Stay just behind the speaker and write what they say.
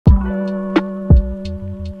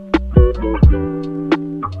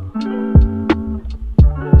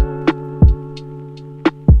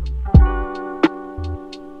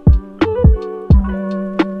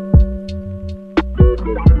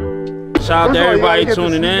Shout out to everybody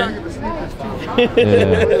tuning in.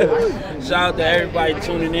 Shout out to everybody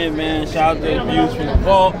tuning in, man. Shout out to Views from the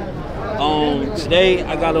Vault. Today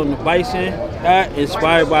I got on the Bison hat,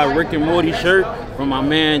 inspired by Rick and Morty shirt from my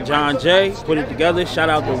man John J. Put it together. Shout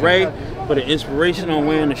out to Ray for the inspiration on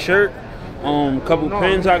wearing the shirt. Couple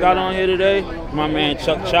pins I got on here today. My man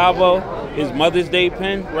Chuck Chavo, his Mother's Day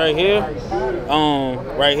pin right here.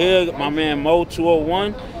 Right here, my man Mo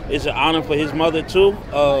 201. It's an honor for his mother too.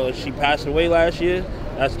 She passed away last year.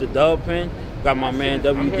 That's the dub pin. Got my man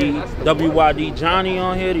WYD Johnny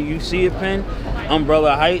on here, the UC pin.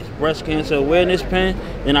 Umbrella Heights breast cancer awareness pin.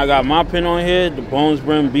 Then I got my pin on here, the Bones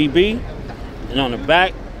Brim BB. And on the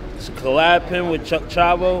back, it's a collab pin with Chuck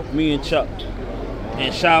Chavo, me and Chuck.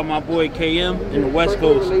 And shout out my boy KM in the West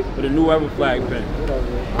Coast with a New Ever flag pin.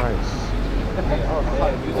 Nice.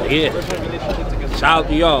 Yeah. Shout out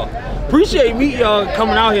to y'all. Appreciate meeting y'all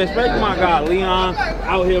coming out here, especially my guy Leon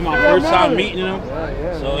out here, my first time meeting him.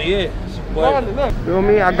 So yeah. Feel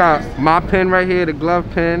me? I got my pin right here, the glove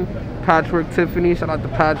pin. Patchwork Tiffany, shout out to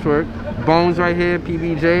Patchwork. Bones right here,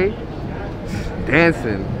 PBJ.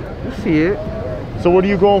 Dancing. You see it. So what are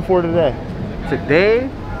you going for today? Today?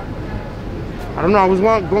 I don't know. I was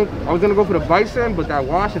gonna go for the Bison, but that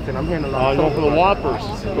Washington, I'm hearing a lot of talk for the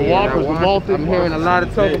Whoppers. The Whoppers, the malted. I'm hearing a lot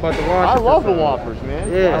of talk about the Washington. I love the Whoppers, man.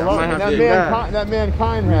 Yeah, I love that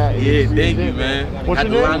mankind hat. Yeah, thank you, man. What's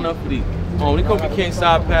your name? Line up for these. They call me King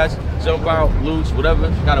Side Patch, jump out, loose, whatever.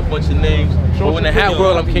 Got a bunch of names. But in the hat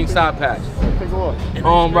world, I'm King Side Patch. Take a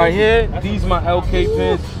look. Right here, these my LK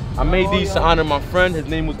pins. I made these to honor my friend. His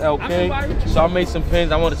name was LK. So I made some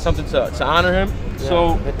pins. I wanted something to honor him. Yeah.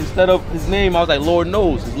 So instead of his name, I was like, Lord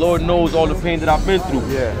knows. Lord knows all the pain that I've been through.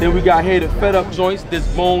 Yeah. Then we got here the Fed Up joints. This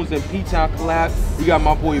Bones and P-Town collab. We got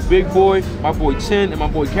my boy Big Boy, my boy Chin, and my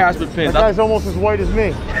boy Casper pins. That guy's almost as white as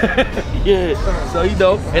me. Yeah, so you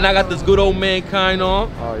know. And I got this good old Mankind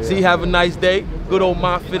on. Oh, yeah. See, have a nice day. Good old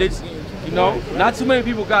MyFitteds. You know, not too many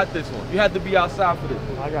people got this one. You had to be outside for this.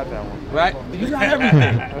 I got that one. Right? You got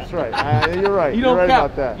everything. That's right. You're right. You don't right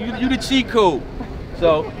count. about that. You the cheat code.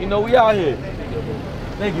 So, you know, we out here.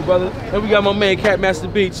 Thank you, brother. And we got my man Cat Master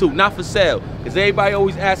B too. Not for sale. Because everybody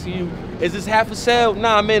always asking you, is this hat for sale?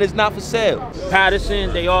 Nah, man, it's not for sale.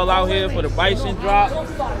 Paterson, they all out here for the Bison drop.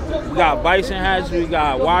 We got Bison hats, we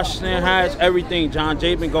got Washington hats, everything. John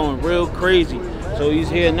J been going real crazy. So he's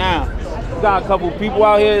here now. We got a couple people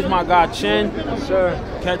out here. It's my guy Chin. Sure.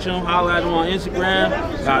 Catch him, holler at him on Instagram.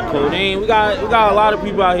 Got Codeine. We got a lot of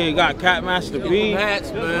people out here. We got Cat Master B.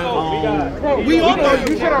 Hats, man. We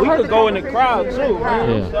could go in the crowd too,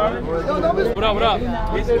 man. Yeah. What up?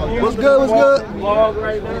 What's good? Vlog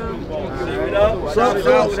right now. Save it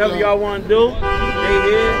up. Whatever y'all want to do. They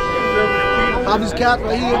here. Hobbies Cats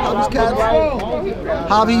right here. Hobbies Cats.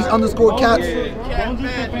 Hobbies _ Cats.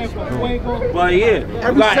 But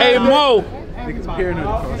yeah, we got Hey Mo.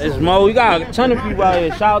 It's Mo. We got a ton of people out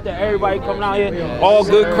here. Shout out to everybody coming out here. All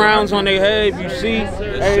good crowns on their head. If you see,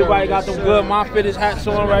 everybody got them good MyFitteds hats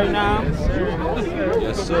on right now.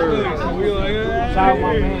 Yes, sir. Shout out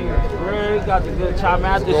my man Greg. Got the good Ty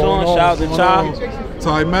Mathis on. Shout out to Ty.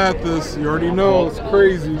 Ty Mathis, you already know. It's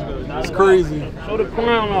crazy. It's crazy. Show the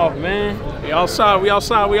crown off, man. We outside. We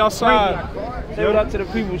outside. Show it up to the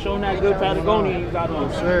people. Show them that good Patagonia you got on.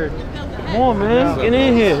 Sure. Come on, man. Get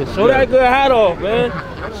in here. Show that good hat off, man.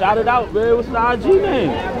 Shout it out, man. What's the IG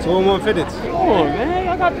name? 201 Fitteds. Come on, man.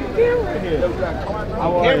 I got the camera here.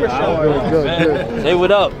 Camera show. Good. Say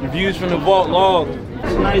what up. Views from the Vault log.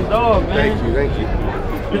 It's a nice dog, man. Thank you.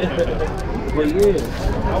 But yeah.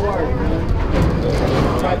 How are you, man?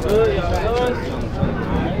 Y'all good? Y'all good?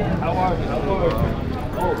 How are you?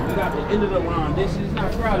 Oh, we got the end of the line. This is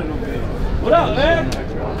not crowded over here. What up, man?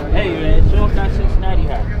 Hey, man. Show off that Cincinnati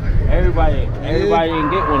hat. Everybody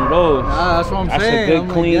didn't get one of those. Nah, that's what I'm saying. That's a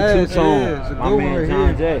good, clean two-tone. My man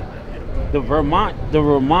John J. The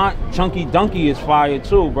Vermont Chunky Donkey is fire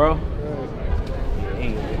too, bro.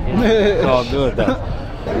 It's all good though.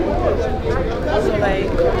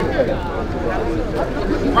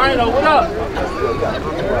 Rhino, what up?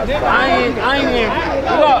 I ain't even.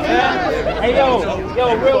 What up, man? Hey, yo,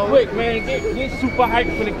 real quick, man. Get super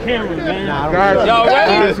hyped for the camera, man. Y'all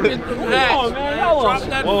ready? Come on, man. Y'all on.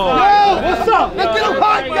 Yo, what's up? Let's get him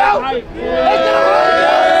hyped, yo. Let's get him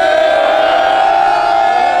hyped.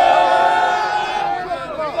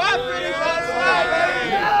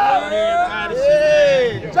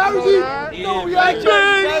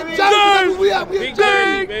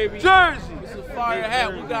 Big baby. Jersey. It's a fire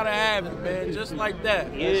hat. We gotta have it, man. Just like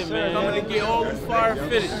that. Yeah, man. Coming to get all the fire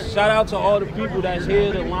fitted. Shout out to all the people that's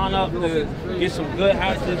here to line up to get some good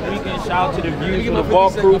hats this weekend. Shout out to the Views and the ball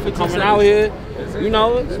crew for coming out here. You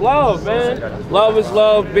know, it's love, man. Love is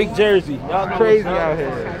love. Big Jersey. Y'all know Crazy what's up. out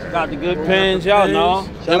here. Got the good pins, y'all know.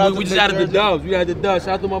 And we just added the Doves. We added the Doves.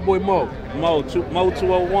 Shout out to my boy Mo. Mo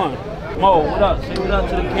 201. Mo, what up? Say what up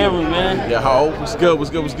to the camera, man. Yeah, how? What's good? What's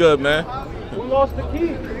good? What's good, man? We lost the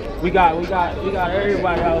key. We got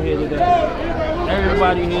everybody out here today.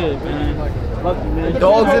 Everybody here, man. Lucky, man.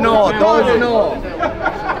 Dogs and all, dogs and all.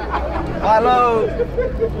 Hello.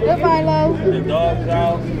 Goodbye, Lo. The dogs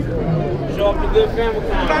out. Show up the good family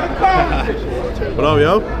con. What up,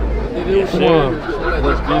 yo? Come on.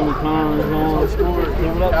 What's family con is on.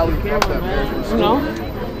 Give it up to the camera, man. You know,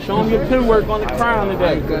 show them your pen work on the crown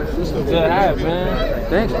today. This is a good hat, man.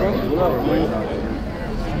 Thanks, bro. What up, man?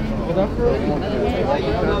 What's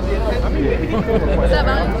up,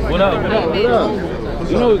 man? What up?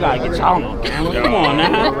 You know we gotta get y'all on camera. Come on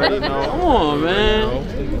now. Come on, man.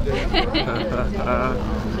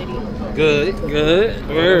 Good.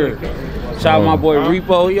 Shout out my boy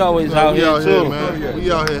Repo. He always out here too. Man. We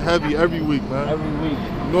out here heavy every week, man. Every week.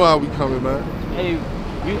 You know how we coming, man. Hey,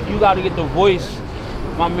 you gotta get the voice.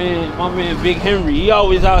 My man Big Henry. He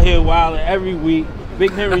always out here wilding every week.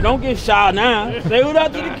 Big Henry, don't get shy now. Say what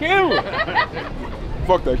up to the camera.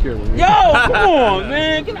 Fuck that camera, man. Yo, come on,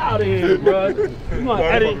 man. Get out of here, bro. We gonna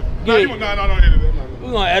edit.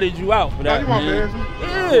 We're gonna edit you out for that, man.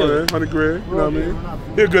 Yeah. 100 grand, you know what I mean?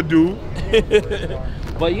 He a good dude.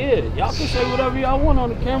 But yeah, y'all can say whatever y'all want on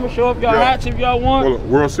the camera. Show up y'all hats if y'all want. Well,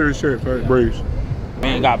 World Series champ, right? Braves.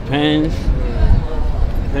 Man, got pins.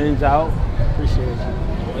 Pins out. Appreciate you.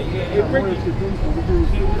 But yeah, Ricky.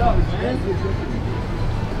 What up, man?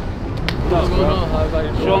 What's going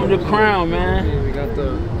on? Show them the crown, man. Yeah, we got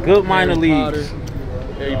the good minor leagues.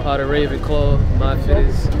 Harry Potter, Ravenclaw,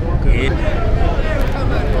 MyFitteds.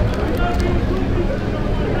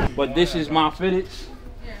 But this is MyFitteds.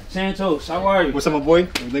 Santos, how are you? What's up, my boy?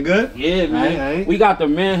 Everything good? Yeah, man. Aye. We got the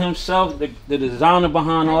man himself, the designer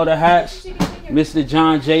behind all the hats, Mr.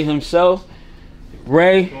 John J himself.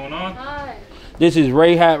 Ray. What's going on? Hi. This is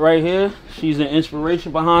Ray hat right here. She's an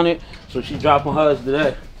inspiration behind it, so she's dropping hers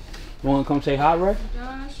today. You want to come say hi, Ray?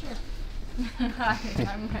 Sure. Hi,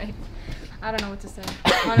 I'm Ray. I don't know what to say.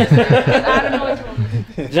 Honestly, I don't know what to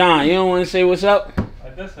say. John, you don't want to say what's up? I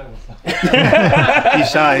just said what's up. He's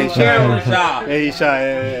shy. Yeah, he's shy.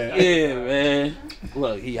 Yeah, man.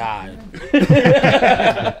 Look, he hiding.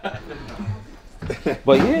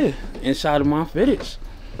 But yeah, inside of MyFitteds.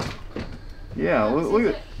 Yeah,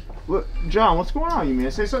 look, John, what's going on, you man?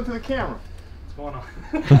 Say something to the camera. What's going on?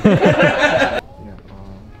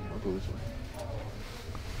 I'll go this way.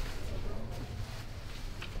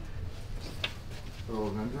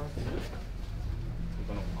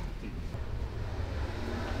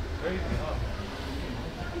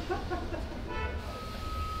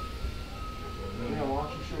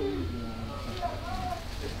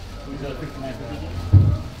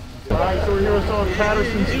 Alright, so we're here with some of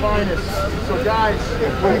Paterson's finest. So guys,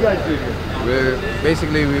 what do you guys do here?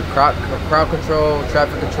 We're crowd control,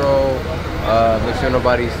 traffic control, make sure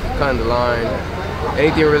nobody's cutting the line.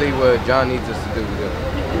 Anything really what John needs us to do, we do.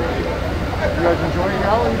 You guys enjoying it?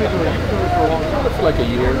 How long have you been doing it? You've been doing it for a long time. For like a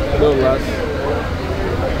year, a little less.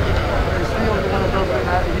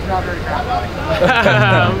 He's not very happy.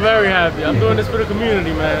 I'm very happy. I'm doing this for the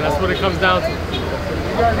community, man. That's what it comes down to. You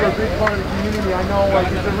guys are a big part of the community. I know, like,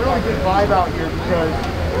 there's a really good vibe out here because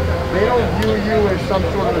they don't view you as some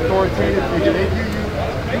sort of authoritative figure. They view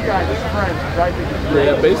you guys as friends, which I think is great.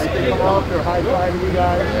 Yeah, basically. They come up, they're high-fiving you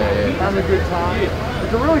guys, having a good time.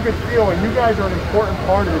 It's a really good feeling. You guys are an important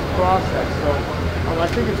part of this process. So I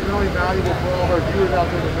think it's really valuable for all of our viewers out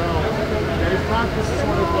there to know. And it's not just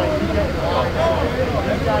sort of like you getting high.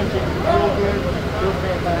 These guys are real good. They're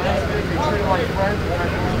fantastic. They treat like friends, and I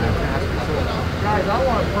think it's fantastic. So, guys, I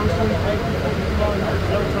want to personally thank you for being on here.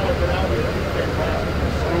 Every time I've been out here, it's fantastic.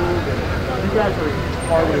 It's smooth, and you guys are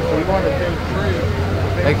part of it. So we want to thank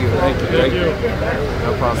you. Thank you.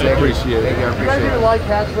 No problem. I appreciate it. You guys even like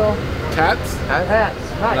hats, though? Cats? Hats.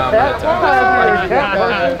 Not No, cats. I'm I'm not a cat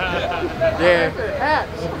person. Yeah.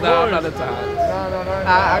 Hats. No, I'm not a tie. No.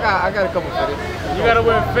 I got a couple fitted. You gotta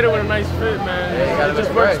wear a fitted with a nice fit, man. gotta It just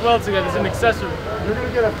look works fresh. well together. It's an accessory. You're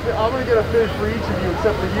gonna get I'm gonna get a fitted for each of you,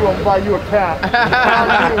 except for you. I'm gonna buy you a cat.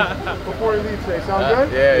 Before you leave today. Sound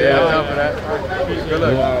good? Yeah, I'm down for that. Good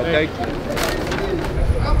luck. Wow, thank you.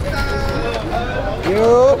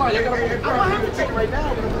 Yo. Come on, you're gonna I'm gonna have the ticket right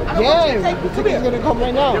now. Yeah, the ticket's gonna come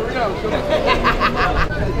right now. Here we go.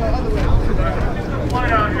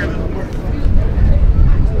 flight out here this morning?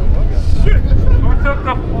 Who took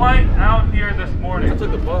the flight out here this morning? I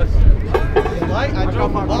took the bus. I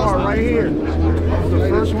dropped my car right here. The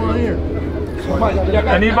first one here.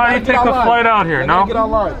 Anybody take the flight out here? No? Get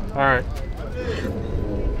online. Alright.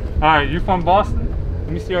 Alright, you from Boston?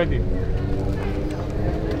 Let me see your ID.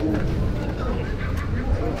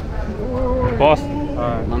 Boston.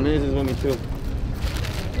 Alright. My man's is with me too.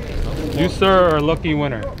 You, sir, are lucky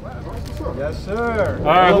winner. Yes, sir.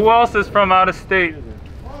 Alright, who else is from out of state?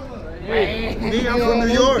 Me, I'm from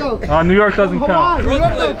New York. New York doesn't count. New York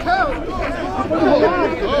don't count.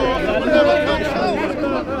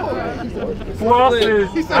 Who else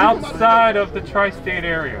is outside of the tri-state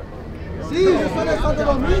area? Sí, yo soy de Santo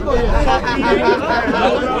Domingo. I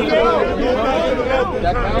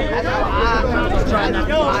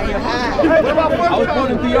was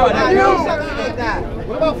born in PR.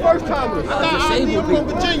 What about first timers? I'm from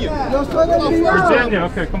Virginia. Yo soy de Virginia,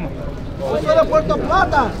 okay, come on. Yo soy de Puerto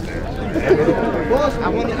Plata.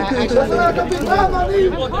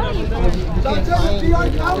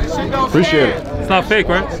 Appreciate it. It's not fake,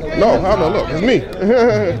 right? No, I don't know. Look, it's me.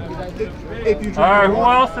 Alright, who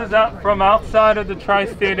else is out from outside of the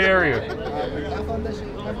tri-state area?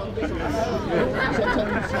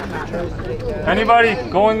 Anybody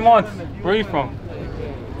going once? Where are you from?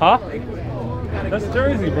 Huh? That's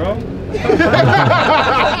Jersey, bro.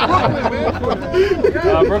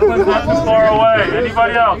 Brooklyn's not too far away.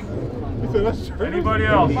 Anybody else? Anybody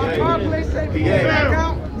else?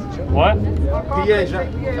 What?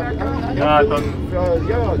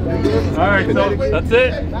 Alright, so that's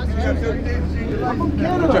it?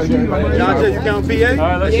 John Jay, you count PA?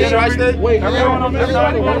 Alright, let's get everyone on this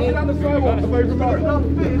side.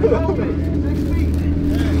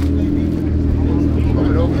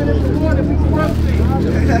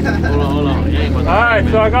 Hold on. Alright,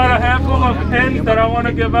 so I got a handful of pins that I want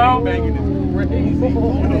to give out.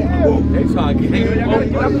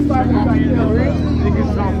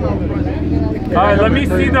 Alright, let me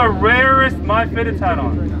see the rarest MyFitteds hat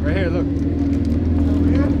on. Right here, look.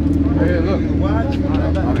 Right here, look.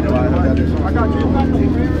 I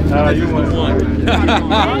got you. You won one.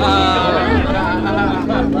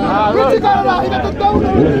 Richie got it out. He got the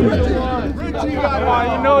donut. Richie got it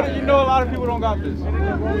out. You know a lot of people don't got this. You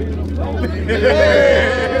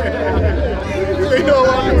know a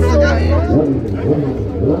lot of people don't got it.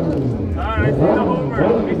 Alright, I see the Homer.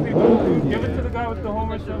 Let me see. Give it to the guy with the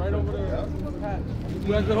Homer shirt right over there.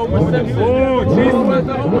 Who has the Homer shirt? Ooh,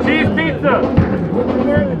 cheese pizza. Who's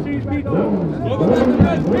wearing the cheese pizza? Who's got the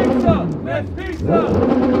best pizza? Best pizza.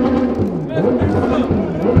 Best pizza.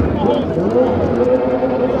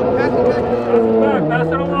 Pass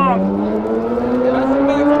it along.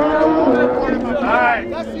 Alright.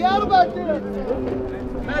 That's Seattle back there.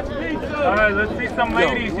 Alright, let's see some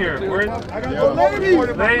ladies here. Where's Ladies.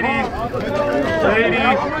 ladies?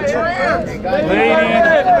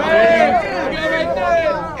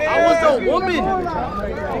 I was a woman.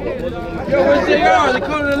 Yo, where's JR? They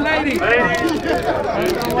call it a lady.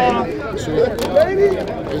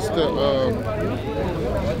 It's the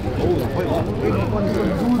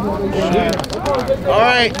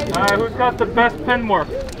Alright, who's got the best pen work?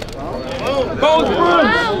 Bones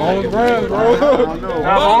Brims. Bones Brims, bro. Bones don't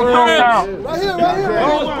count. Right here.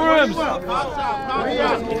 Bones Brims.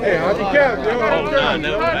 Hey, how'd you cap, yo?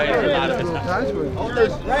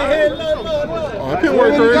 Oh, it can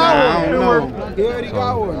work for you. He already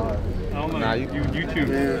got one. Nah, you choose.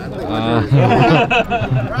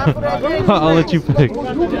 I'll let you pick.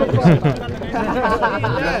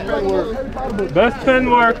 Best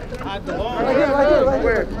pen work.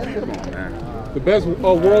 The best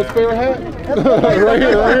World's Fair hat? right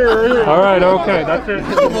here. Alright, okay, that's it.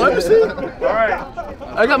 Come on, let me see. Alright.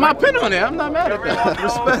 I got my pin on there. I'm not mad at that.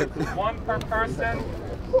 Respect. One per person.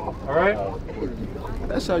 Alright.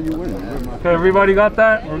 That's how you win. Okay, everybody got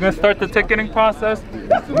that? We're gonna start the ticketing process.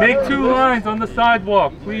 Make 2 lines on the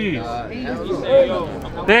sidewalk, please.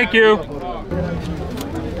 Thank you.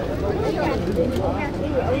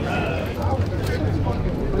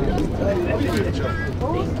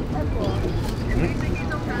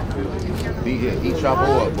 Eat chopper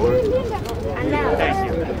up, boy.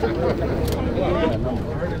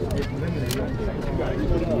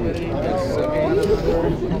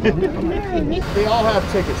 They all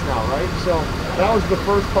have tickets now, right? So that was the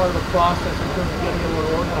first part of the process in terms of getting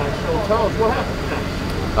everyone organized. So tell us what happens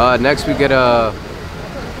next. Next we get a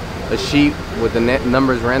sheet with the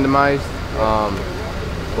numbers randomized.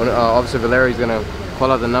 When Officer Valeri is gonna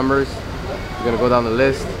call out the numbers. He's gonna go down the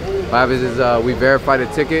list. What happens is we verify the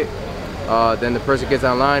ticket. Then the person gets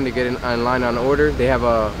online, they get in line on order. They have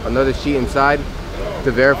another sheet inside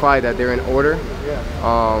to verify that they're in order.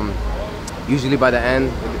 Usually by the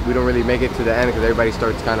end, we don't really make it to the end because everybody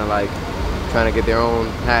starts kind of like trying to get their own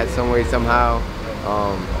hat some way, somehow.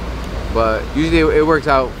 But usually it works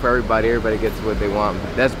out for everybody. Everybody gets what they want.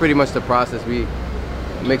 That's pretty much the process. We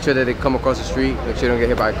make sure that they come across the street, make sure they don't get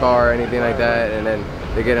hit by a car or anything like that, and then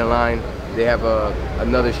they get in line. They have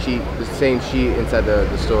another sheet, the same sheet inside the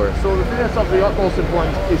store. So the thing that's of the utmost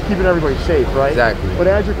importance is keeping everybody safe, right? Exactly. But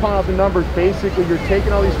as you're calling out the numbers, basically you're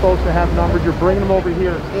taking all these folks that have numbers, you're bringing them over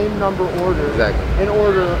here in number order. Exactly. In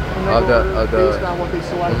order, based on what they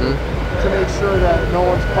selected, to make sure that no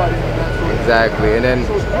one's cutting and that sort of Exactly, and then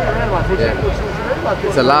so it's randomized. What's great about this?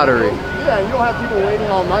 It's a lottery. Yeah, you don't have people waiting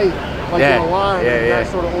all night like in a line in that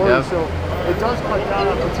sort of order. So it does cut down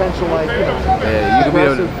on potential, like, you know, you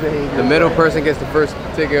could be the middle person gets the first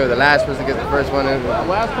ticket, or the last person gets the first one. The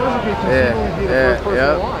last person can continually be the first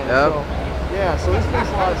person in line. So, yeah, so this makes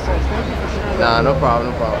a lot of sense. Thank you for sharing that. No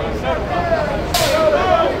problem, no problem.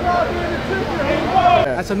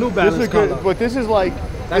 That's a New Balance. This is good, but this is like,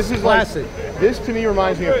 this is classic. Like, this to me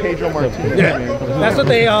reminds me of Pedro Martinez. Yeah, that's what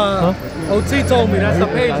they, OT told me. That's the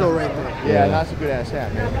Pedro right there. Yeah, that's a good ass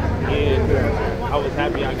hat, man. Yeah, I was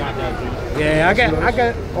happy I got that, dude. Yeah, I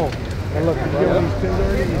got. Oh, and look, you get one of these pins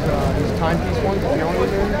already, these timepiece ones, the only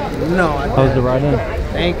there? No. How's the right in?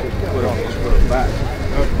 Thank you.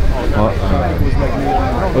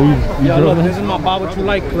 You look, this is my Buy What You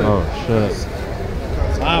Like clip. Oh, shit.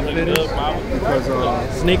 MyFitteds, because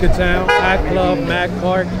Sneaker Town, Hat Club, Mac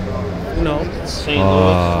Park, you know, St.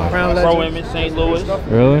 Louis, Pro Image, St. Louis.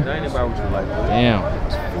 Really? That ain't about what you like. Damn.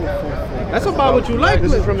 That's about what you like.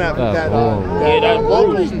 This is from that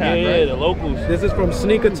locals. Yeah, the locals. This is from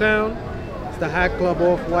Sneaker Town. It's the Hat Club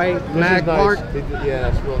Off-White, Mag Park. Yeah,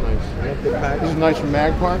 that's real nice. This is nice from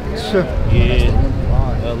Mag Park? Yeah,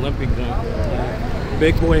 Olympic joint.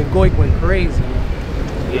 Big Boy and Goik went crazy.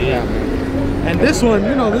 Yeah. And this one,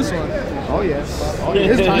 you know this one. Oh, yes. Oh,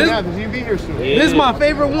 yeah. You'll be here soon. This is my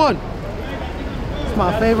favorite one. It's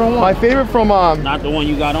my favorite one. My favorite from... Not the one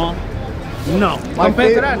you got on? No. My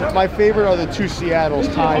favorite are the two Seattle's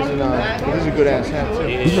ties, and this is a good ass hat too.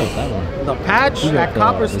 Yeah. The patch, that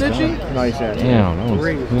copper stitching. Nice hat. Damn, that was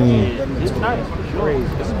clean. It's nice.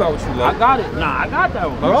 Crazy. This is about what you like. I got it. Nah, I got that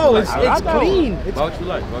one. Bro, it's clean. It's about what you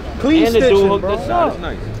like. Clean and the stitching, dude hooked bro. this up. It's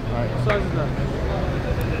nice. What size is that?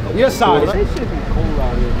 Your size. It should be cold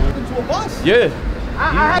out here, man. Into a bus. Yeah.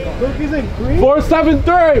 Cookies and cream.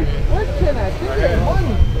 473. What can I do?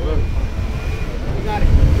 Money. We got it.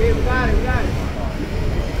 We got it.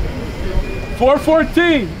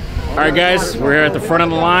 414. All right, guys, we're here at the front of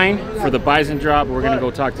the line for the Bison drop. We're gonna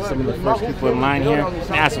go talk to some of the first people in line here and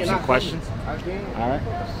ask them some questions. All right.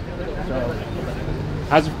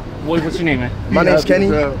 So, what's your name, man? My name's Kenny.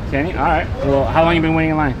 Kenny. All right. Well, how long you been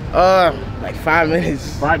waiting in line? Like 5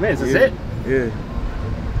 minutes. 5 minutes. That's it. Yeah.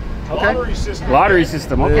 Okay. Lottery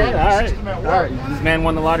system. Okay. Yeah. All right. This man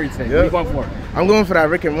won the lottery today. What are you going for? I'm going for that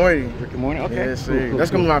Rick and Morty. Rick and Morty. Okay. Yes, sir. Cool, That's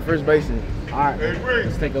gonna be my first Bison. All right.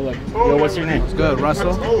 Let's take a look. Yo, what's your name? It's good,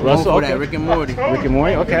 Russell. Russell. Okay. That Rick and Morty. Rick and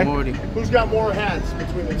Morty. Okay. Rick and Morty. Who's got more hats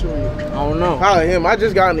between the two of you? I don't know. Probably him. I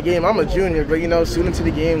just got in the game. I'm a junior, but you know, student to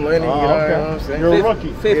the game, learning. You know what I'm saying? You're a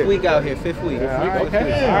rookie. Fifth week out here. Fifth week.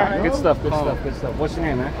 Okay. All right. Good stuff. Good stuff. Good stuff. What's your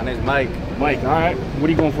name, man? My name's Mike. Mike. All right. What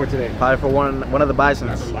are you going for today? Probably for one of the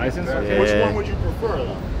Bisons. License? Okay. Which one would you prefer,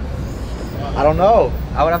 though? I don't know.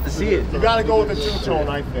 I would have to see it. You gotta go with the two-tone,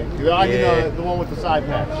 I think. You gotta get the one with the side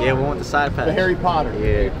patch. Yeah, one with the side patch. The Harry Potter.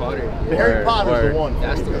 Yeah, Potter. The Harry Potter's the one.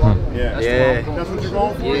 That's the one. Yeah. That's what you're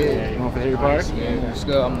going for? Yeah. You going for Harry Potter? Yeah, let's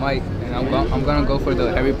go. I'm Mike, and I'm gonna go for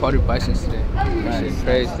the Harry Potter Bisons today. That shit's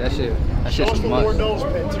crazy. That shit's Show us the must. Lord knows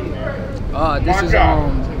pin too.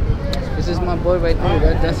 This is my boy right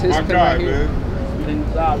there. That's his pin right here.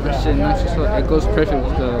 That shit nice as well. It goes perfect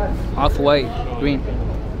with the off-white green.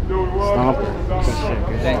 Stomp.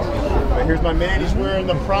 Thanks. Right, here's my man. He's wearing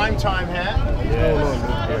the primetime hat.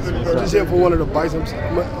 I'm just here for one of the Bisons.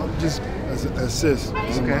 I'm just assist.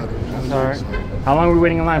 Okay. That's all right. How long are we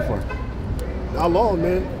waiting in line for? Not long,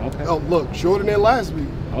 man. Okay. Oh, look, shorter than last week.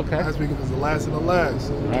 Okay. Last week was the last of the last.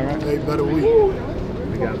 So all right. a better week.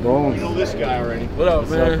 We got Bones. You know this guy already. What up,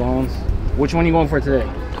 What's man? up, Bones? Which one are you going for today?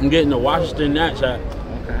 I'm getting the Washington Nats hat.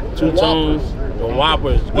 Okay. Two tones. The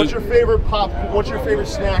Whoppers. What's your favorite What's your favorite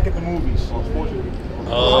snack at the movies?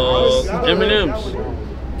 M&M's.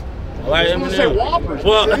 I like M&M's. Say Whoppers.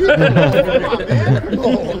 Well,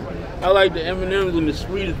 I like the M&M's and the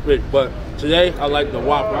sweetest bit, but today I like the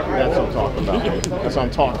Whopper. That's what I'm talking about. That's what I'm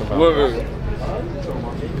talking about. Word.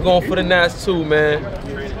 We're going for the Nats too, man.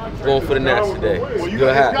 going for the Nats today. Well, you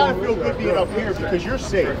Good guys hat. gotta feel good being up here because you're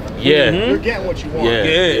safe. Yeah. You're getting what you want.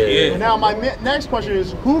 Yeah. Now, my next question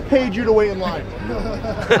is, who paid you to wait in line?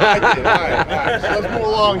 I did. All right. So let's move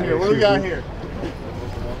along here. What do we got here?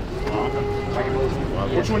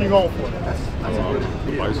 Which one you going for?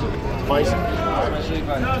 The Bison. Bison.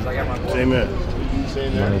 Same here.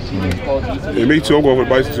 Hey, me too. I'm going for the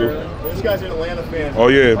Bison too. This guy's an Atlanta fan. Oh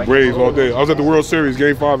yeah, Braves all day. I was at the World Series,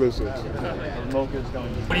 Game 5 and 6. What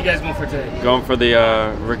are you guys going for today? Going for the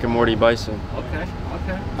Rick and Morty Bison. Okay.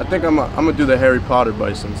 I think I'm gonna do the Harry Potter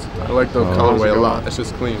Bisons. I like the colorway a lot. It's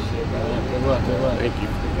just clean. Good luck. Thank you.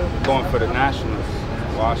 Going for the Nationals,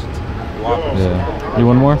 Washington. Yeah. You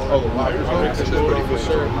want more?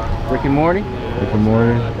 Rick and Morty? Rick and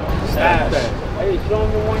Morty. Hey, show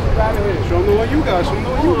them the one you got here. Show them the one you got. Show them the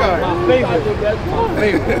one you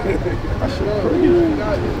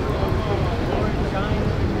got.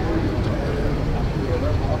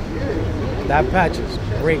 That patch is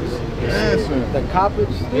great. Yes, sir. The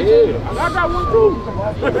coppage. Yeah. I got one too.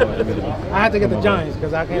 I had to get the Giants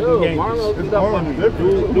because I can't do Yankees. It's Marlon.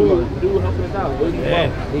 Dude helping us out.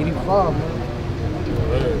 85, man.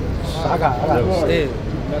 I got stay.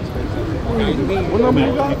 What number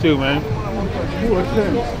you got? You too, man.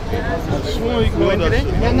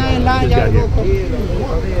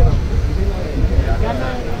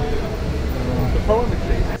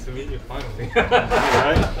 Nice to meet you finally.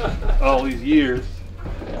 Right? All these years.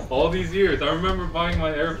 All these years. I remember buying my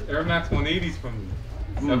Air Max 180s from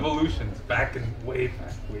you. Evolutions back in way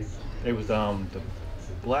back. It was the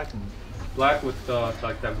black with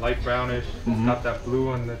like that light brownish. It's got that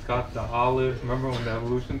blue and it's got the olive. Remember when the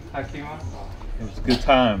Evolution pack came out? It was a good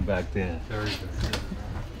time back then. Very good.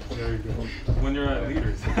 Very good. When you're at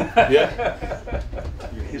Leaders. Yeah.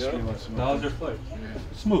 Your history was smooth. How was your flight?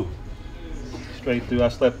 Smooth. Straight through. I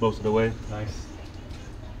slept most of the way. Nice.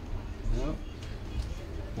 Yep.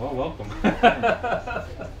 Well, welcome.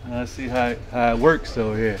 I see how it works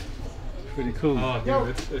over here. Pretty cool. Oh,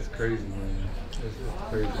 dude, it's crazy, man. It's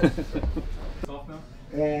crazy. Off now?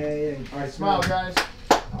 Yeah. All right, smile, guys.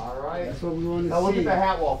 All right. That's what we want to see. Now look at the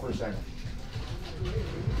hat wall for a second.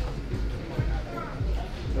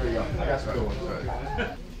 There you go. I got some good ones.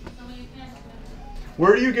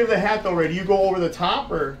 Where do you give the hat though, Ray? Do you go over the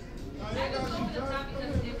top or?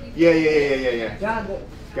 Yeah. Got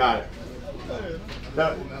it.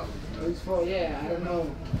 That, It's for, yeah, I don't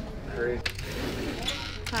know. Great.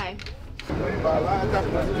 Hi.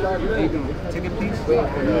 Ticket please.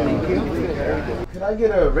 Could I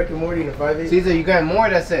get a Rick and Morty in a 5/8? Caesar, you got more?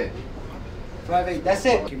 That's it. 5/8. That's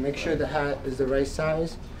it. Okay, make sure the hat is the right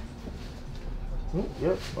size.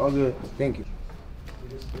 Yep, all good. Thank you.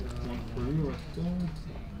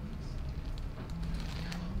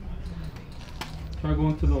 Try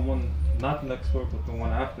going to the one, not next door, but the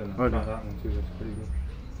one after. Try that one too. That's pretty good.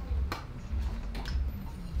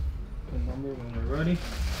 The number when you're ready.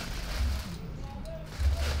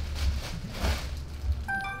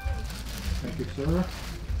 Thank you, sir.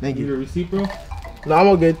 Thank you. Need a receipt, bro? No, I'm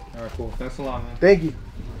all good. All right, cool. Thanks a lot, man. Thank you.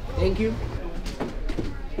 Thank you.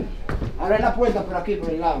 Abre la puerta por aquí, por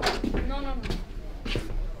el lado. No.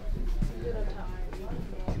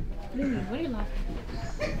 What are you laughing?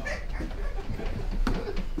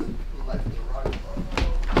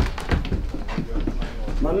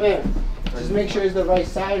 My man, just make sure it's the right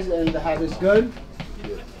size and the hat is good.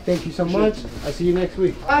 Thank you so much. I'll see you next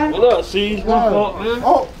week. What up, see? It's my fault, man.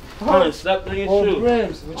 I stepped in your shoe.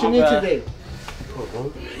 Brims. What you need today?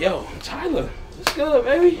 Yo, Tyler, what's good,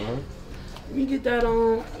 baby? Let me get that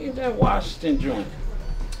get that Washington joint.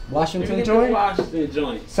 Washington joint? Washington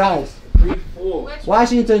joint. Size? 3/4.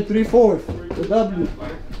 Washington 3/4. The W.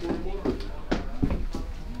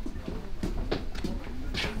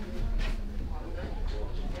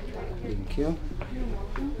 Thank you.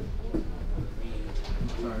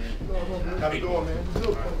 How you doing, man?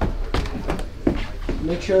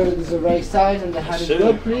 Make sure it's the right size and the hat is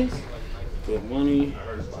good, please. Good money.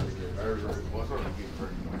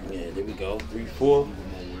 Yeah, there we go. 3/4.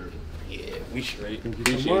 Yeah, we straight.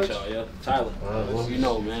 Appreciate y'all, yeah. Tyler, you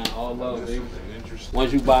know, man, all love, baby.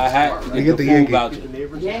 Once you buy a hat, you get the food voucher.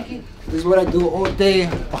 Yankee. This is what I do all day.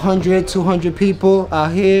 100, 200 people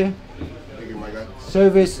out here.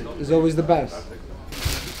 Service is always the best.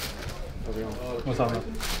 What's up, man?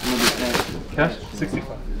 Cash?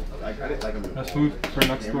 65. That's food for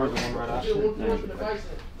next door, the one right after.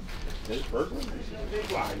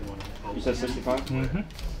 You said 65? Mm-hmm.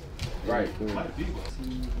 Right.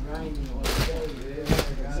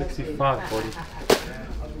 65, 40.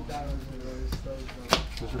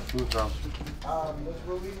 Where's your food voucher?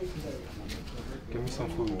 Give me some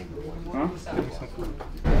food. Huh? Give me some food.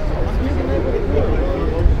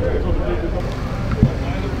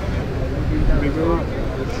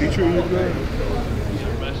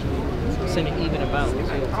 Send it even about.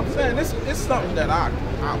 I'm saying it's something that I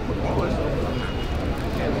put on.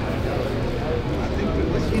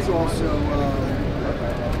 He's also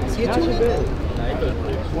is he a 2 hand?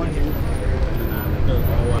 1 hand.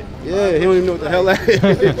 Yeah, he don't even know what the hell that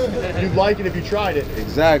is. You'd like it if you tried it.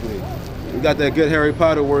 Exactly. We got that good Harry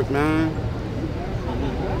Potter work, man.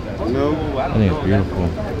 You know? I think it's beautiful.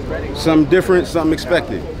 Something different, something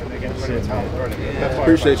expected.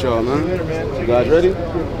 Appreciate y'all, man. You guys ready?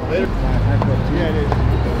 Yeah, it is.